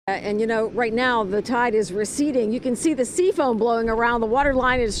And you know, right now the tide is receding. You can see the sea foam blowing around. The water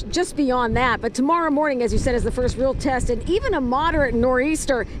line is just beyond that. But tomorrow morning, as you said, is the first real test. And even a moderate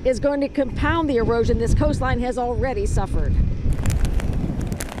nor'easter is going to compound the erosion. This coastline has already suffered.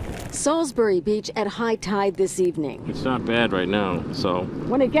 Salisbury Beach at high tide this evening. It's not bad right now, so.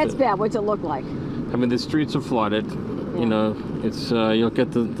 When it gets bad, what's it look like? I mean, the streets are flooded. You know, it's you'll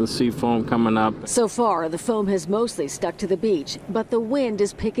get the sea foam coming up. So far, the foam has mostly stuck to the beach, but the wind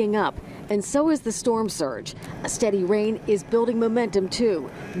is picking up, and so is the storm surge. A steady rain is building momentum, too.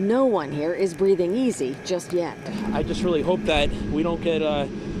 No one here is breathing easy just yet. I just really hope that we don't get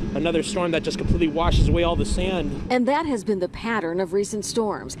another storm that just completely washes away all the sand. And that has been the pattern of recent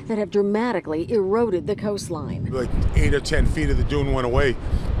storms that have dramatically eroded the coastline. Like 8 or 10 feet of the dune went away.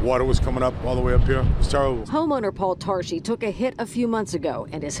 Water was coming up all the way up here. It's terrible. Homeowner Paul Tarshi took a hit a few months ago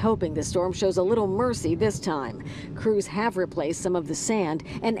and is hoping the storm shows a little mercy this time. Crews have replaced some of the sand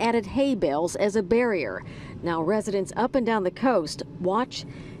and added hay bales as a barrier. Now residents up and down the coast watch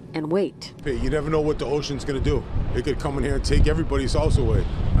and wait. You never know what the ocean's going to do. It could come in here and take everybody's house away.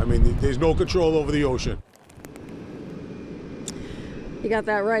 I mean, there's no control over the ocean. You got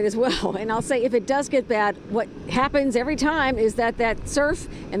that right as well. And I'll say if it does get bad, what happens every time is that surf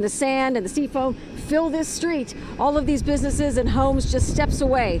and the sand and the sea foam fill this street. All of these businesses and homes just steps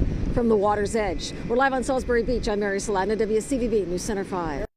away from the water's edge. We're live on Salisbury Beach. I'm Mary Saladna, WCVB News Center 5.